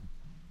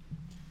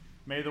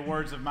May the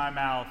words of my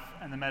mouth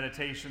and the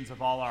meditations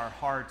of all our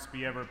hearts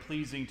be ever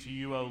pleasing to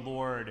you, O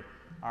Lord,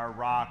 our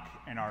rock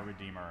and our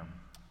Redeemer.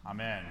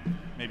 Amen. You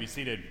may be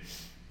seated.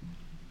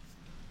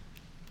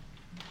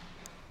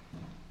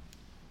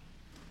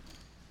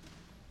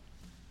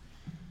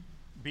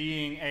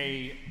 Being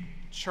a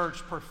church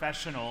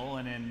professional,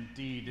 and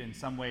indeed in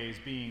some ways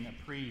being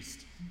a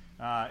priest,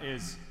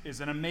 is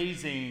an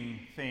amazing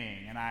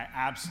thing, and I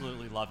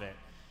absolutely love it.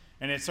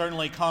 And it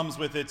certainly comes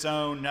with its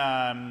own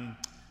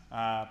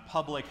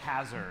public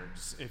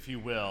hazards, if you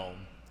will.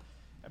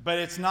 But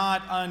it's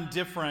not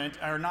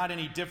undifferent, or not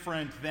any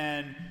different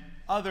than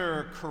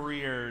other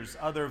careers,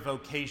 other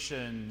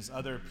vocations,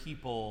 other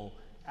people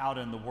out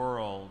in the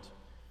world,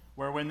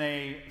 where when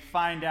they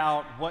find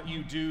out what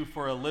you do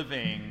for a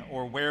living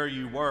or where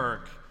you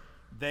work,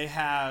 they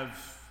have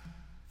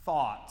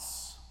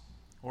thoughts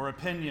or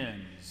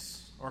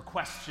opinions or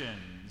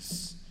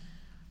questions.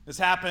 This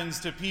happens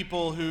to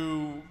people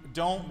who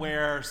don't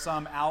wear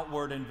some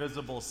outward and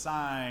visible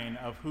sign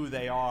of who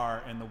they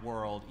are in the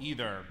world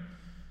either.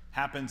 It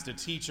happens to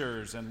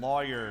teachers and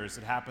lawyers.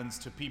 It happens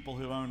to people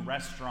who own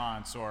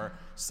restaurants or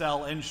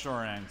sell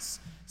insurance.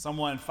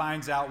 Someone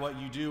finds out what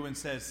you do and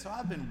says, "So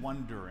I've been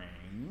wondering,"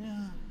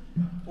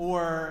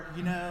 or,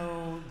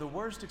 "The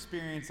worst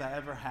experience I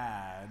ever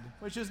had,"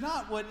 which is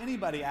not what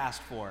anybody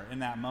asked for in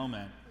that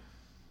moment.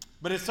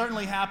 But it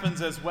certainly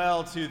happens as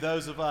well to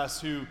those of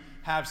us who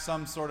have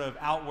some sort of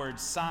outward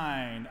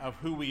sign of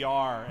who we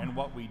are and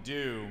what we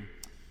do.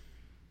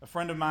 A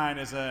friend of mine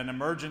is an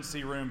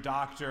emergency room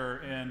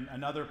doctor in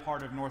another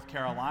part of North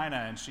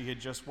Carolina, and she had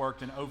just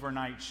worked an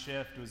overnight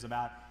shift. It was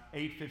about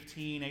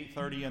 8:15,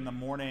 8:30 in the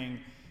morning,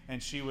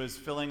 and she was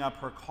filling up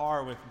her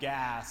car with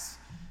gas.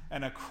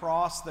 And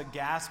across the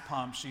gas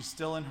pump, she's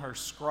still in her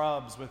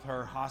scrubs with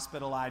her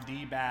hospital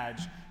ID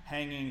badge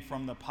hanging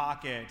from the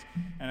pocket.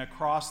 And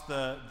across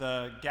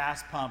the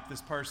gas pump,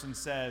 this person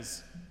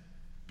says,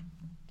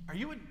 Are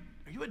you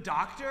a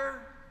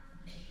doctor?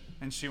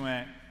 And she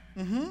went,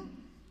 "Mm-hmm."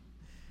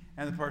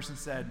 And the person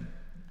said,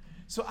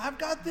 "So I've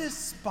got this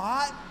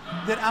spot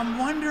that I'm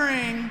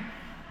wondering."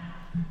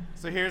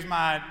 So here's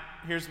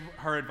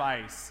her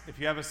advice. If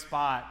you have a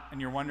spot and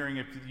you're wondering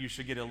if you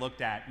should get it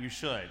looked at, you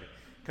should.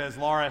 Because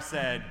Laura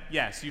said,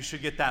 "Yes, you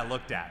should get that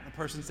looked at." And the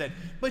person said,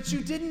 "But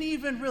you didn't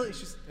even really."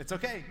 It's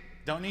okay.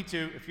 Don't need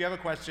to. If you have a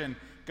question,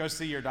 go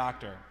see your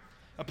doctor.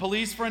 A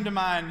police friend of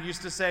mine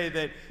used to say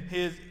that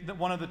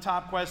one of the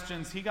top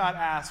questions he got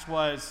asked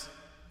was,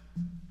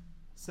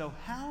 "So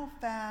how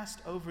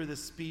fast over the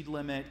speed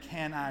limit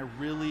can I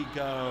really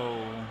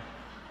go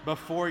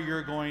before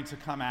you're going to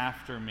come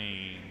after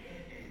me?"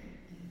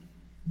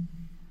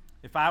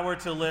 If I were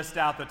to list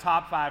out the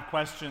top 5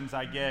 questions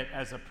I get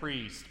as a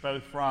priest,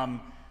 both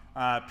from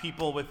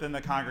people within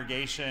the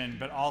congregation,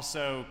 but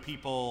also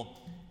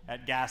people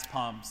at gas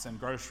pumps and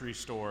grocery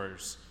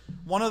stores,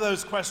 one of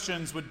those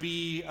questions would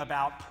be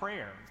about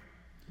prayer.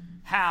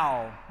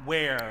 How,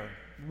 where,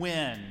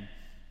 when?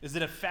 Is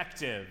it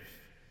effective?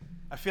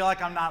 I feel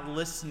like I'm not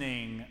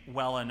listening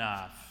well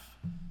enough.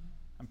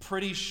 I'm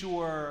pretty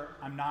sure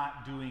I'm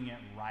not doing it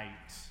right.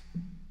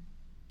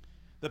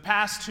 The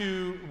past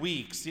 2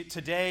 weeks,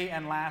 today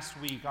and last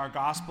week, our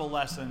gospel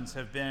lessons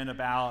have been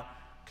about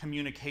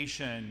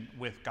communication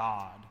with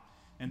God.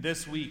 And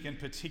this week in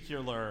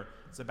particular,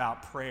 it's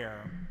about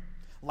prayer.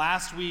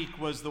 Last week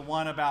was the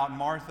one about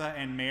Martha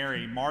and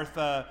Mary,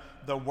 Martha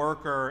the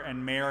worker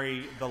and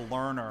Mary the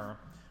learner,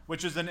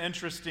 which is an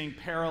interesting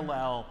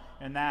parallel,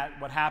 and that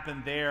what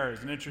happened there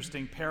is an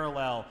interesting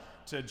parallel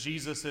to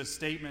Jesus'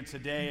 statement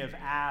today of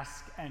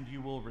ask and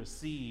you will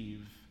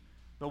receive.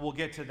 But we'll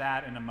get to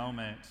that in a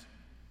moment.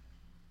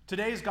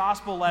 Today's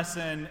gospel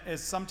lesson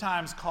is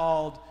sometimes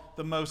called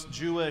the most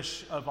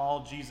Jewish of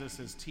all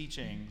Jesus'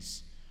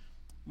 teachings.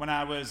 When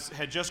I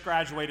had just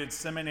graduated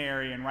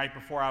seminary, and right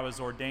before I was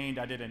ordained,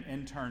 I did an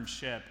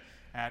internship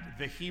at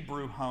the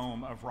Hebrew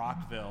Home of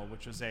Rockville,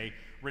 which is a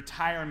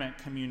retirement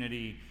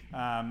community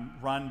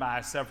run by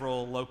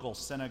several local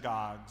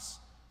synagogues.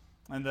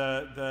 And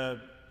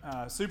the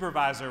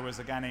supervisor was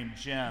a guy named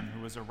Jim, who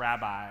was a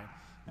rabbi.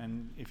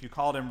 And if you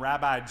called him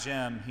Rabbi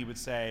Jim, he would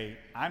say,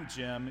 "I'm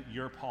Jim,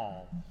 you're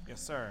Paul."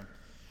 Yes, sir.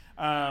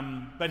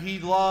 But he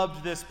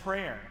loved this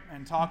prayer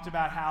and talked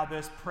about how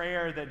this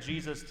prayer that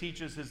Jesus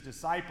teaches his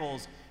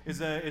disciples is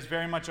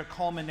very much a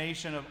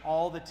culmination of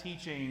all the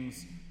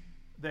teachings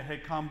that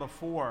had come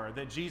before,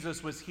 that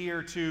Jesus was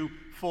here to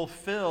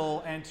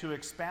fulfill and to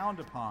expound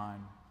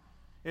upon.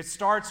 It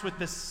starts with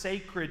the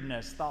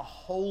sacredness, the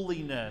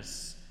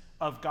holiness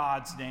of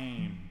God's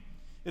name.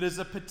 It is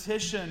a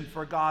petition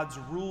for God's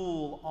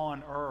rule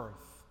on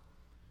earth.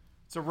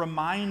 It's a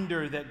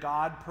reminder that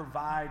God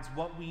provides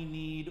what we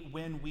need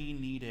when we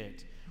need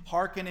it,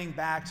 hearkening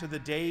back to the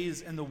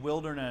days in the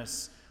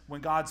wilderness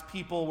when God's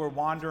people were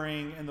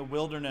wandering in the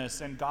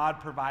wilderness and God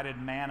provided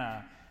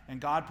manna. And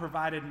God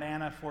provided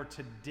manna for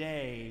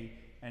today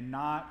and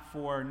not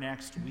for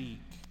next week.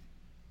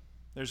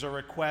 There's a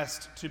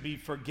request to be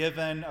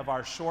forgiven of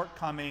our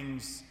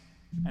shortcomings,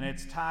 and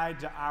it's tied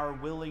to our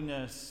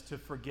willingness to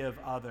forgive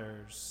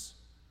others.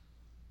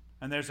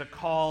 And there's a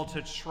call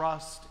to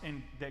trust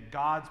in that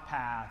God's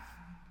path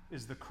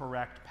is the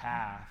correct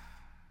path.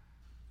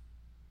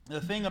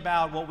 The thing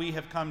about what we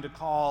have come to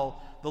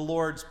call the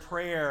Lord's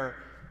Prayer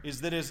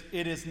is that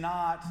it is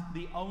not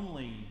the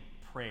only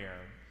prayer.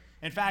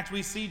 In fact,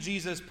 we see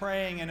Jesus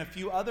praying in a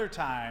few other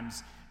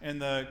times in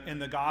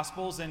the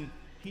Gospels, and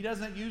he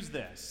doesn't use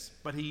this,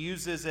 but he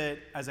uses it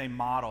as a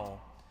model.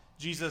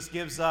 Jesus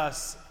gives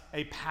us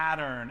a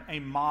pattern, a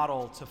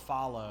model to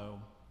follow.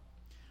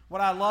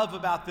 What I love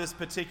about this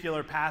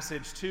particular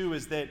passage, too,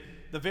 is that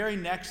the very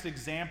next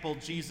example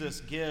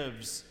Jesus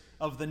gives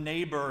of the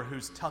neighbor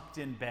who's tucked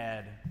in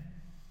bed,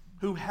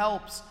 who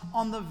helps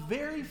on the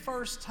very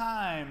first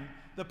time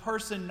the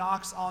person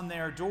knocks on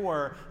their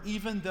door,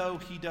 even though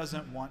he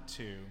doesn't want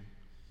to.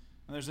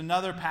 And there's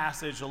another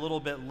passage a little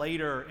bit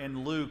later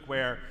in Luke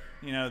where,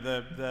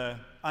 the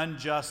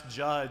unjust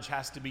judge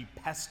has to be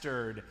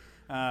pestered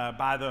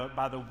by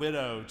the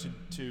widow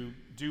to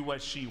do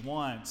what she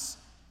wants.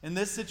 In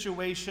this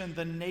situation,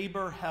 the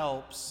neighbor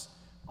helps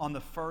on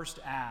the first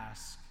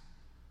ask.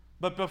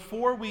 But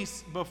before we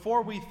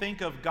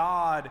think of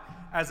God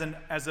as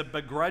a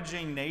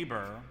begrudging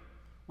neighbor,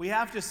 we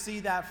have to see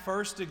that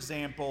first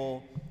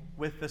example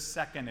with the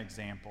second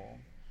example,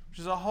 which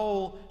is a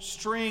whole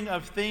string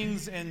of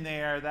things in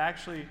there that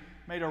actually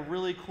made a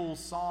really cool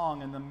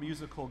song in the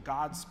musical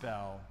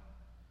Godspell.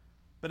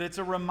 But it's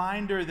a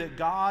reminder that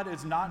God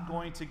is not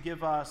going to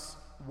give us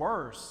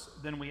worse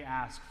than we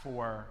ask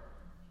for,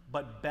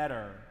 but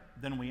better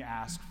than we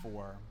ask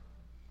for.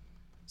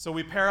 So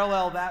we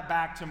parallel that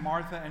back to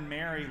Martha and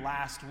Mary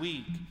last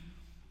week,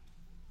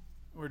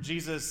 where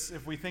Jesus,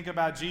 if we think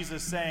about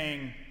Jesus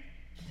saying,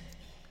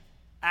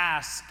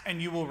 "Ask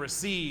and you will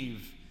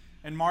receive,"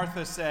 and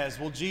Martha says,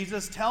 "Well,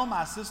 Jesus, tell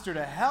my sister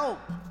to help."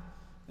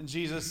 And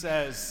Jesus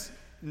says,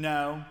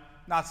 "No,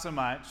 not so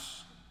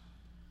much."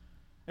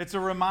 It's a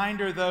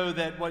reminder, though,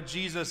 that what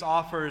Jesus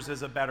offers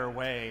is a better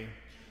way.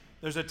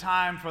 There's a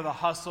time for the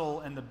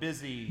hustle and the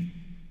busy,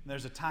 and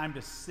there's a time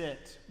to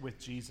sit with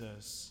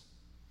Jesus.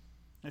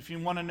 If you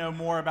want to know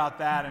more about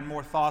that and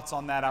more thoughts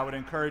on that, I would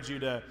encourage you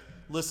to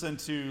listen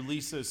to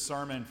Lisa's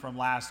sermon from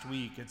last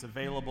week. It's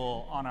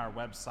available on our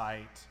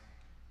website.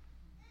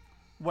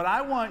 What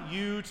I want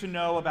you to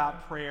know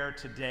about prayer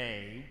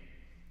today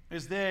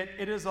is that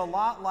it is a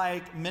lot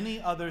like many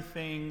other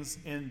things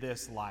in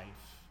this life.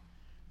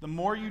 The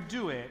more you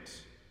do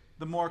it,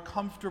 the more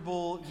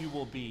comfortable you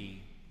will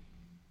be.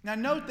 Now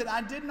note that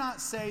I did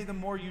not say the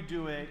more you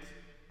do it,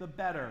 the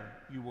better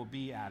you will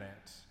be at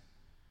it.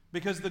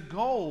 Because the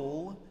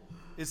goal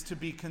is to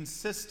be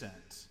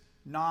consistent,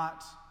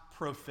 not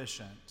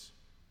proficient.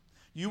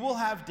 You will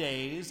have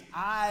days,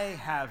 I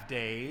have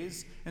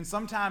days, and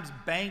sometimes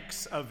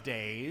banks of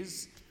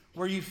days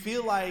where you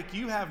feel like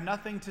you have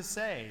nothing to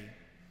say,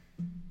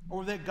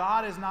 or that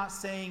God is not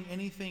saying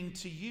anything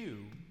to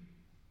you.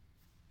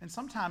 And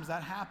sometimes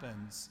that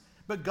happens.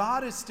 But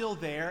God is still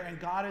there and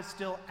God is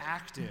still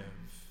active.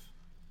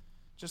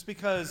 Just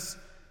because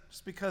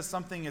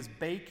something is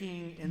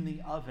baking in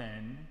the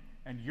oven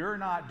and you're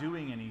not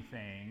doing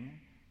anything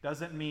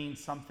doesn't mean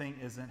something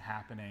isn't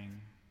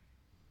happening.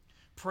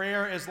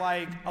 Prayer is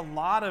like a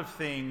lot of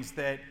things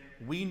that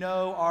we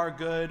know are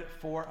good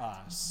for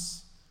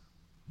us,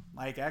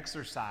 like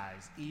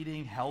exercise,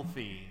 eating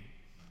healthy,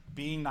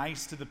 being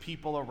nice to the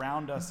people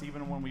around us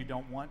even when we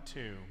don't want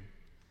to.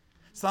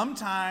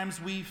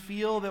 Sometimes we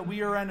feel that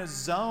we are in a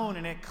zone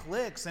and it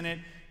clicks and it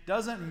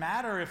doesn't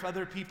matter if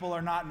other people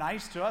are not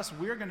nice to us.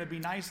 We're going to be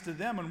nice to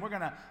them and we're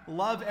going to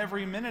love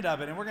every minute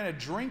of it. And we're going to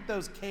drink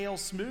those kale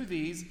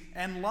smoothies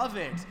and love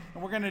it.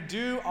 And we're going to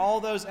do all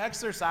those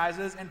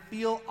exercises and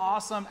feel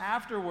awesome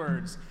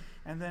afterwards.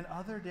 And then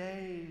other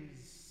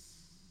days,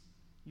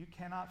 you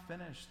cannot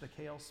finish the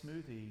kale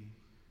smoothie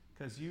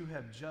because you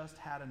have just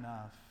had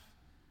enough.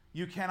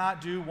 You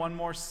cannot do one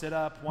more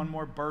sit-up, one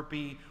more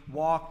burpee,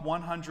 walk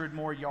 100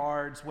 more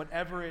yards,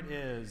 whatever it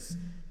is,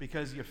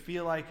 because you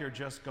feel like you're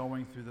just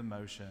going through the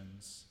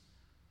motions.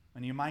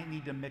 And you might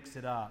need to mix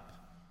it up.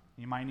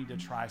 You might need to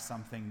try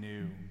something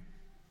new.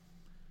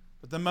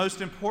 But the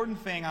most important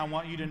thing I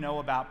want you to know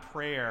about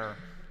prayer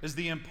is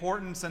the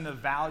importance and the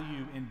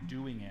value in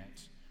doing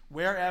it,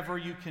 wherever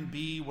you can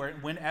be,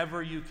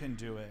 whenever you can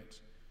do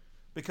it.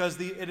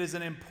 Because it is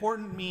an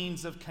important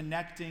means of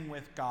connecting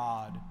with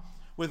God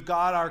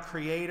our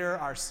Creator,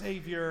 our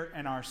Savior,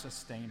 and our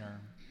Sustainer.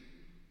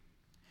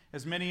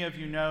 As many of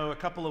you know, a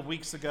couple of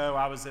weeks ago,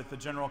 I was at the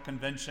General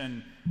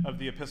Convention of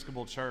the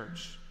Episcopal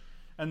Church.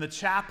 And the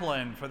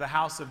chaplain for the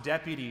House of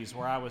Deputies,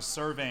 where I was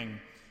serving,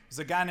 is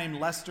a guy named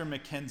Lester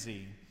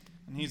McKenzie.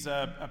 And he's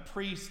a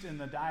priest in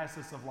the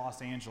Diocese of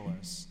Los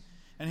Angeles.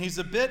 And he's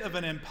a bit of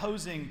an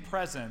imposing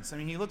presence. I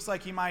mean, he looks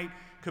like he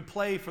could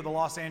play for the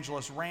Los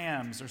Angeles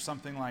Rams or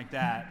something like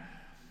that.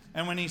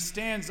 And when he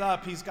stands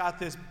up, he's got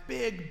this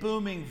big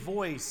booming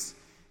voice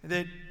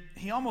that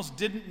he almost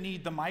didn't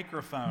need the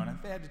microphone. And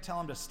they had to tell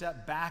him to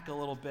step back a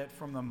little bit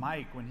from the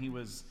mic when he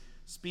was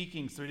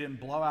speaking so he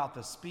didn't blow out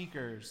the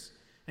speakers.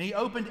 And he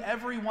opened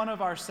every one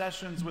of our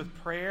sessions with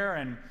prayer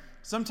and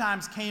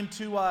sometimes came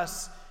to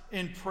us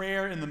in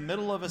prayer in the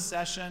middle of a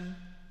session,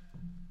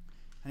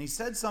 and he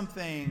said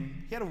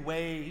something. He had a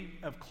way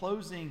of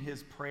closing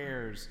his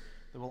prayers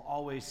that will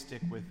always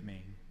stick with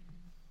me.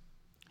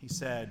 He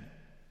said,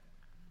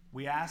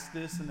 "We ask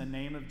this in the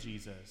name of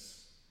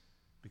Jesus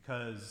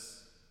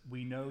because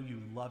we know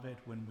you love it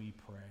when we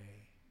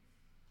pray."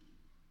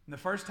 And the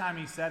first time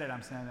he said it,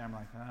 I'm standing there, I'm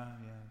like, "Oh,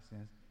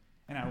 yes.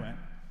 And I went,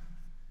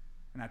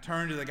 and I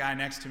turned to the guy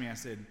next to me. I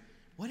said,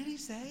 "What did he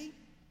say?"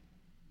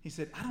 He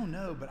said, "I don't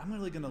know, but I'm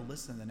really going to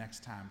listen the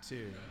next time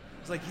too." I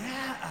was like,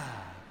 "Yeah,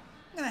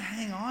 I'm going to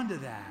hang on to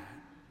that."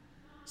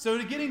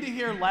 So getting to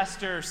hear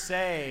Lester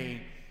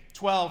say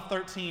 12,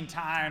 13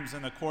 times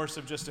in the course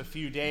of just a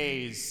few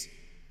days,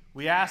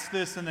 "We ask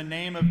this in the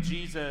name of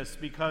Jesus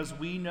because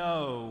we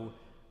know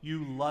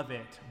you love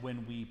it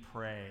when we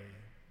pray."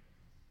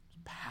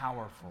 It's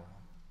powerful.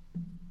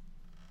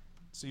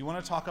 So you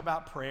want to talk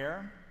about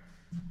prayer?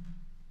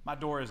 My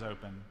door is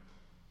open.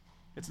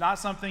 It's not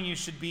something you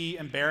should be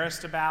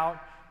embarrassed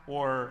about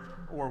or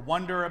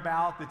wonder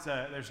about.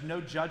 There's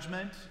no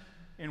judgment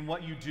in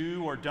what you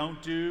do or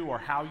don't do or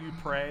how you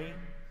pray.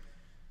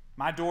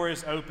 My door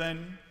is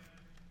open.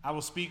 I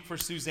will speak for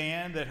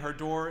Suzanne that her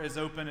door is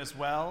open as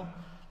well.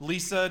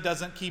 Lisa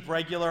doesn't keep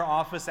regular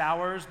office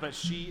hours, but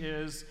she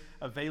is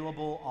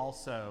available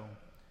also.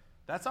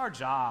 That's our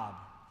job.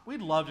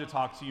 We'd love to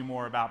talk to you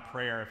more about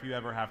prayer if you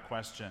ever have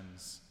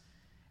questions.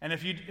 And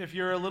if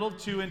you're a little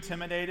too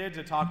intimidated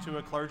to talk to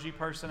a clergy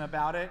person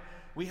about it,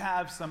 we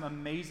have some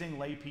amazing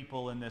lay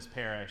people in this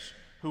parish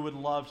who would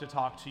love to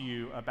talk to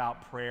you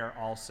about prayer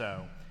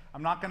also.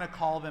 I'm not going to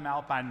call them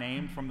out by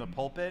name from the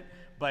pulpit,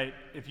 but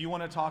if you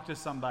want to talk to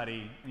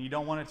somebody and you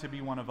don't want it to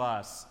be one of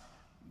us,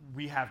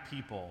 we have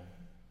people,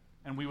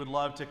 and we would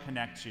love to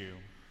connect you,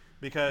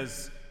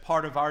 because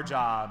part of our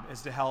job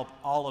is to help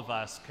all of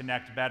us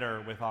connect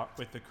better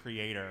with the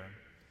Creator,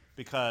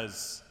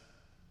 because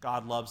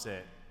God loves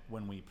it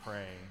when we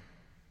pray.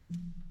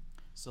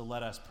 So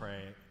let us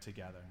pray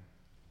together.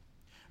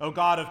 O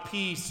God of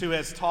peace, who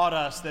has taught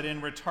us that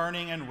in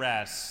returning and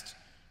rest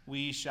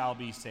we shall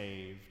be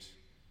saved.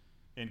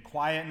 In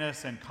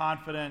quietness and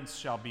confidence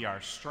shall be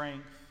our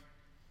strength.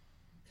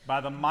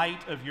 By the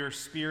might of your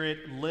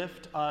Spirit,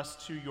 lift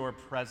us to your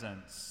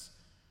presence,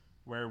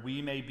 where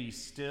we may be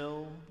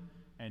still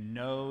and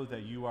know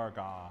that you are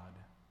God.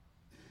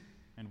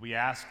 And we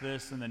ask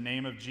this in the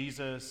name of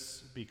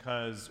Jesus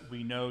because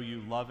we know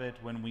you love it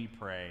when we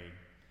pray.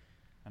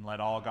 And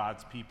let all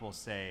God's people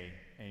say,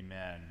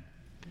 Amen.